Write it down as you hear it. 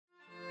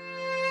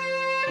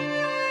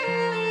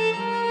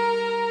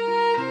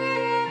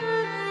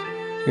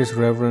is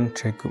Reverend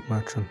Jacob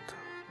Merchant,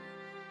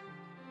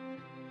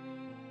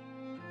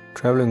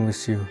 traveling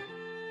with you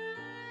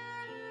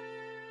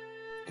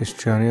this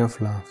journey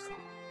of love.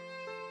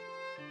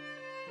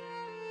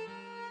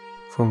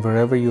 From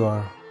wherever you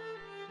are,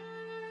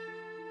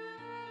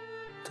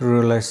 the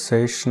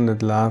realization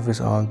that love is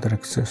all that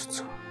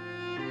exists.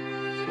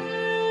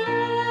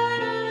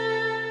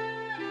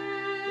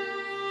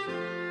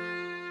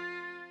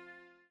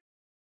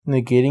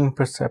 Negating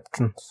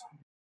perceptions.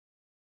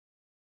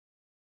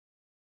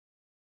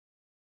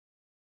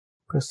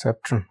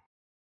 Perception.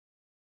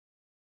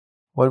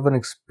 What one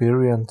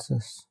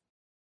experiences,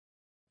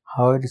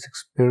 how it is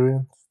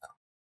experienced,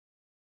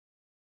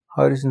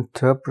 how it is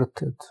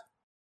interpreted,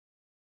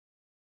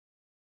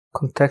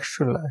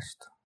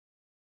 contextualized,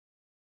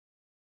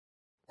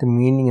 the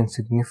meaning and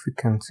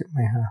significance it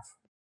may have.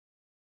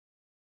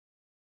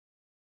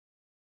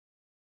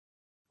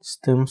 It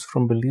stems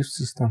from belief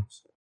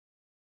systems.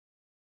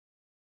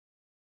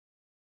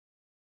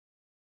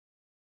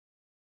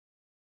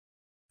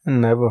 And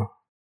never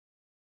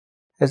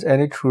has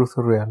any truth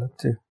or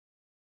reality.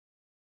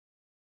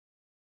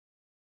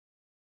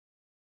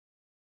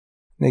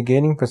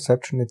 Negating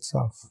perception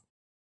itself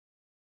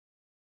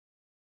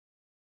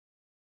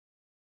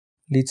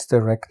leads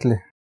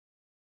directly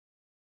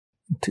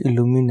into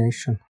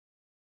illumination.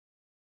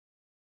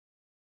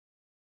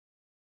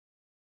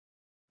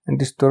 And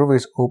this doorway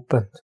is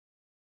opened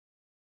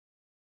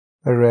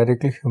by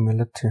radical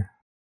humility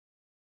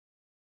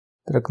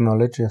that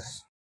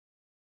acknowledges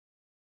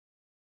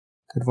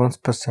that one's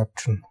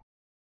perception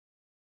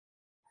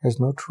has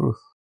no truth,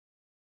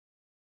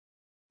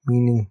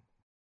 meaning,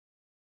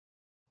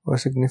 or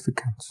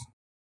significance,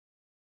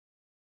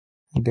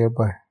 and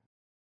thereby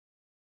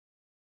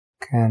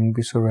can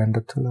be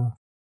surrendered to love.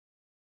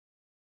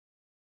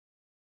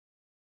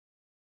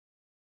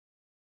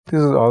 This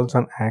is also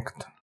an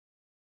act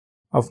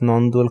of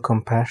non-dual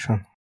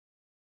compassion,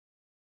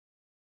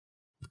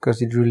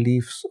 because it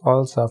relieves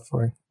all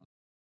suffering.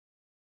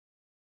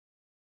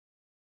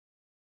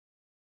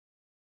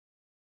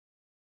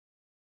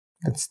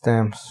 That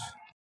stems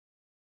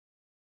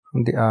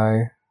from the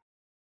I,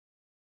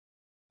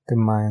 the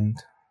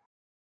mind,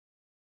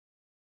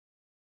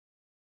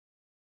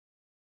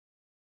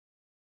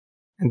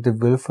 and the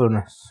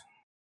willfulness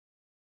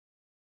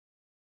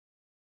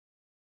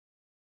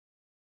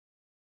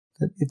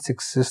that its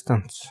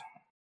existence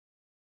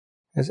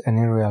has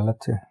any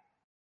reality.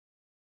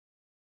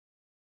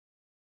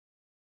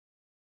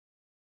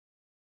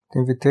 The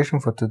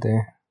invitation for today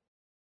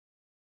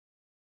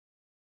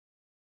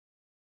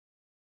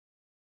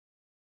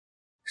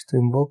is to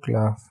invoke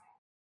love,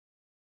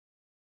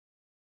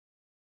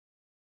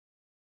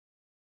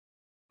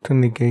 to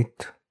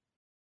negate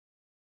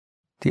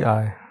the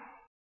I,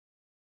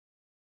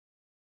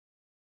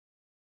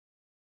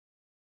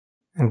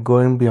 and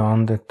going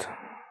beyond it.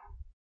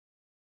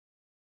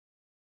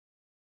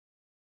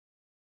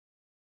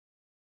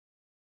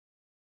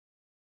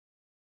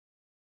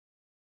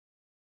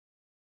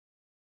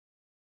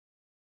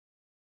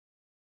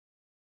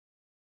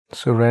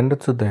 Surrender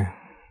today,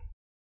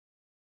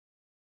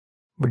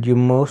 but you're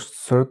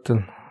most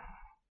certain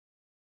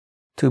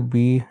to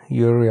be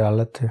your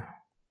reality.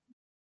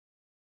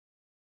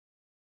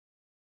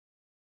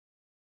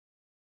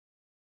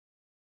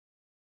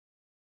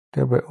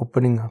 Thereby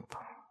opening up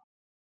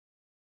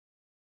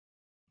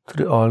to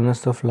the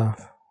allness of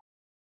love.